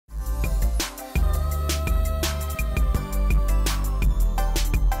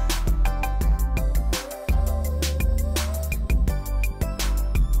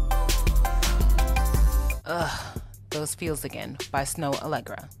Feels Again by Snoh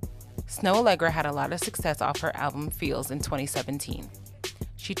Aalegra. Snoh Aalegra had a lot of success off her album Feels in 2017.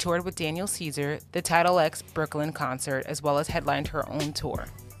 She toured with Daniel Caesar, the Tidal X Brooklyn concert, as well as headlined her own tour.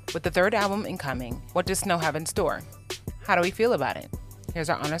 With the third album incoming, what does Snoh have in store? How do we feel about it? Here's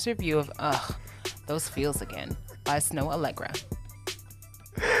our honest review of Those Feels Again by Snoh Aalegra.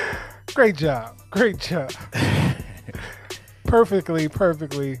 Great job. Perfectly,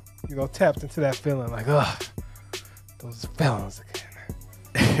 tapped into that feeling like, those feelings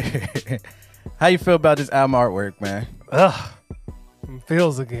again. How you feel about this album artwork, man?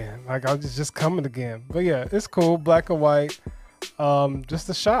 Feels again. Like I was just coming again. But yeah, it's cool. Black and white. Just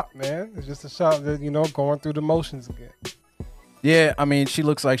a shot, man. It's just a shot that, going through the motions again. Yeah, I mean, she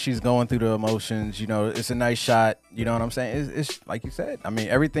looks like she's going through the emotions. It's a nice shot. You know what I'm saying? It's like you said. I mean,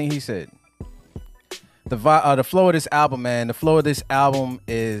 everything he said. The flow of this album, man. The flow of this album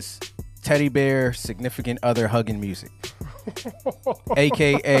is teddy bear, significant other hugging music,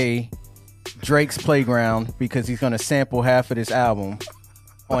 aka Drake's Playground, because he's gonna sample half of this album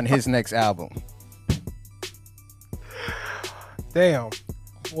on his next album. Damn.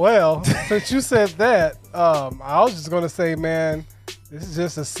 Well, since you said that, I was just gonna say, man, this is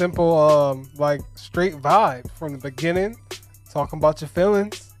just a simple, straight vibe from the beginning, talking about your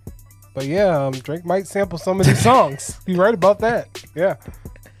feelings. But yeah, Drake might sample some of these songs. You're right about that. Yeah.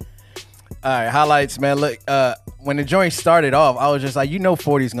 All right, highlights, man. Look, when the joint started off, I was just like,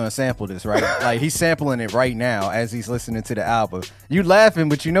 40's gonna sample this, right? Like he's sampling it right now as he's listening to the album. You laughing,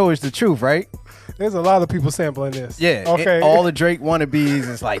 but it's the truth, right? There's a lot of people sampling this. Yeah. Okay. All the Drake wannabes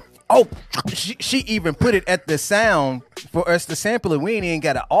is like, she even put it at the sound for us to sample it. We ain't even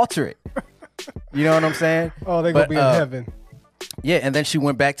gotta alter it. You know what I'm saying? Oh, they're gonna be in heaven. Yeah, and then she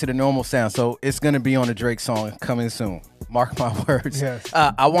went back to the normal sound. So it's going to be on a Drake song coming soon. Mark my words. Yes.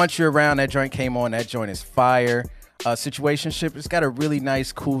 I Want You Around. That joint came on. That joint is fire. Situationship, it's got a really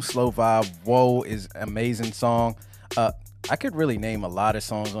nice, cool, slow vibe. Whoa is an amazing song. I could really name a lot of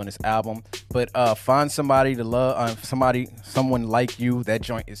songs on this album, but Find Somebody to Love, Someone Like You. That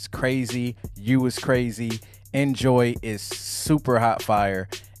joint is crazy. You is crazy. Enjoy is super hot fire.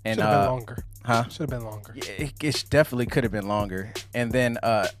 And should have been longer. Huh? Should have been longer. Yeah, it definitely could have been longer. And then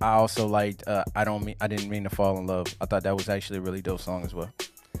I also liked I Didn't Mean to Fall in Love. I thought that was actually a really dope song as well.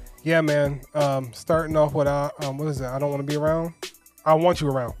 Yeah, man. Starting off with what is it? I Don't Want to Be Around. I Want You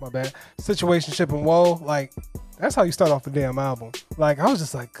Around. My bad. Situationship and Whoa. Like that's how you start off the damn album. Like I was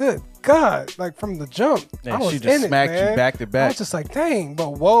just like, good God! Like from the jump, yeah, I was she just in smacked it, man. you back to back. I was just like, dang.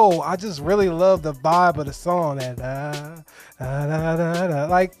 But whoa, I just really love the vibe of the song. That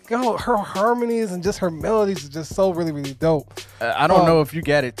like her harmonies and just her melodies is just so really, really dope. I don't know if you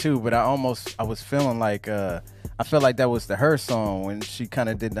get it too, but I was feeling like I felt like that was her song when she kind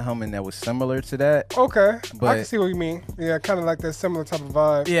of did the humming that was similar to that. Okay, but I can see what you mean. Yeah, kind of like that similar type of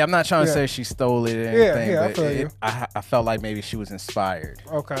vibe. Yeah, I'm not trying to say she stole it or anything. Yeah, but I feel you. I felt like maybe she was inspired.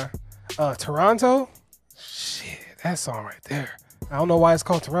 Okay. Toronto? Shit, that song right there. I don't know why it's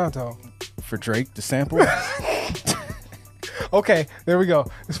called Toronto. For Drake to sample? Okay, there we go.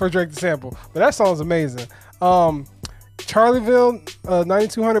 It's for Drake to sample. But that song's amazing. Charlieville,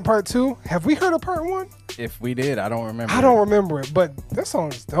 9200 Part 2. Have we heard of Part 1? If we did, I don't remember. I don't remember it, but that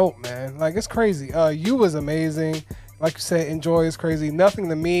song is dope, man. Like, it's crazy. You was amazing. Like you said, Enjoy is crazy. Nothing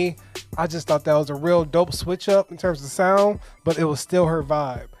to Me. I just thought that was a real dope switch up in terms of sound, but it was still her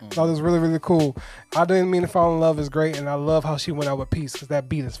vibe. I thought it was really, really cool. I Didn't Mean to Fall in Love is great, and I love how she went out with Peace because that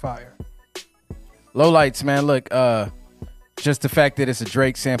beat is fire. Lowlights, man. Look, just the fact that it's a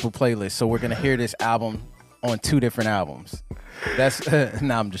Drake sample playlist, so we're gonna hear this album on 2 different albums. That's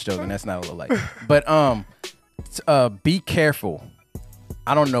nah, I'm just joking. That's not a low light. But Be Careful.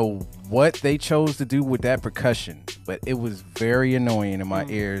 I don't know what they chose to do with that percussion, but it was very annoying in my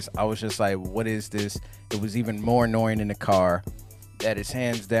ears. I was just like, what is this? It was even more annoying in the car. That is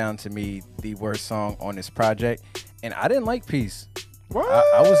hands down to me the worst song on this project. And I didn't like Peace. What?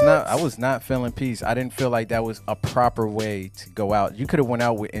 I was not feeling Peace. I didn't feel like that was a proper way to go out. You could have went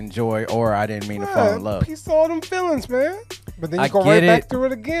out with Enjoy or I Didn't Mean to Fall in Love. Peace to all them feelings, man. But then you I go get right it. back through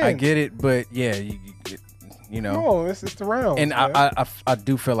it again. I get it, but yeah, you know. No, it's the round. And I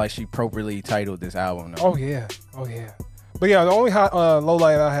do feel like she appropriately titled this album, though. Oh yeah. But yeah, the only low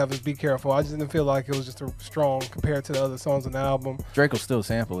light I have is Be Careful. I just didn't feel like it was just a strong compared to the other songs on the album. Drake will still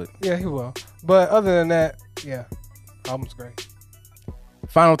sample it. Yeah, he will. But other than that, yeah, album's great.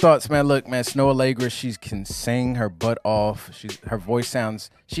 Final thoughts, man. Look, man, Snoh Aalegra, she can sing her butt off. Her voice sounds,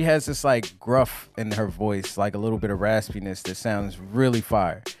 she has this like gruff in her voice, like a little bit of raspiness that sounds really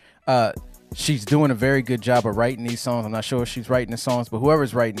fire. she's doing a very good job of writing these songs. I'm not sure if she's writing the songs, but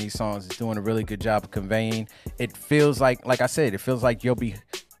whoever's writing these songs is doing a really good job of conveying. It feels like I said, it feels like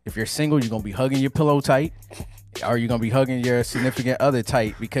if you're single, you're gonna be hugging your pillow tight, or you're gonna be hugging your significant other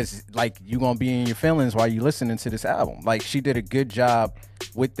tight, because like you're gonna be in your feelings while you listening to this album. Like, she did a good job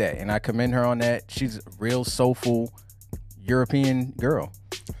with that, and I commend her on that. She's a real soulful European girl.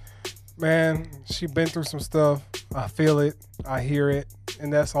 Man, she been through some stuff. I feel it. I hear it.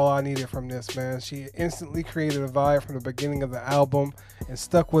 And that's all I needed from this, man. She instantly created a vibe from the beginning of the album and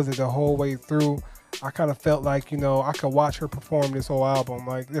stuck with it the whole way through. I kind of felt like, I could watch her perform this whole album.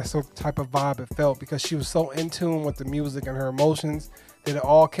 Like, that's the type of vibe it felt, because she was so in tune with the music and her emotions that it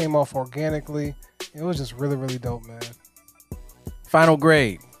all came off organically. It was just really, really dope, man. Final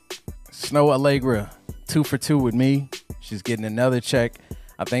grade. Snoh Aalegra, 2 for 2 with me. She's getting another check.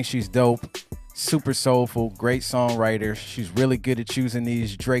 I think she's dope. Super soulful, great songwriter. She's really good at choosing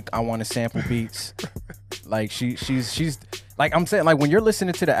these Drake I want to sample beats. Like, she's like, I'm saying, like, when you're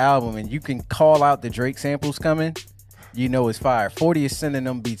listening to the album and you can call out the Drake samples coming, you know it's fire. 40 is sending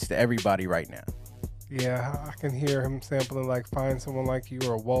them beats to everybody right now. Yeah, I can hear him sampling like Find Someone Like You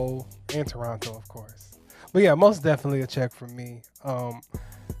or Whoa, and Toronto, of course. But yeah, most definitely a check from me.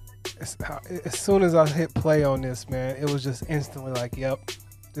 As soon as I hit play on this, man, it was just instantly like, yep,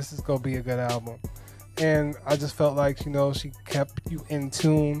 this is gonna be a good album. And I just felt like, she kept you in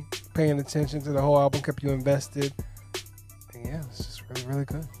tune, paying attention to the whole album, kept you invested. And yeah, it's just really, really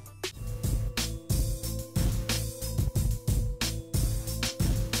good.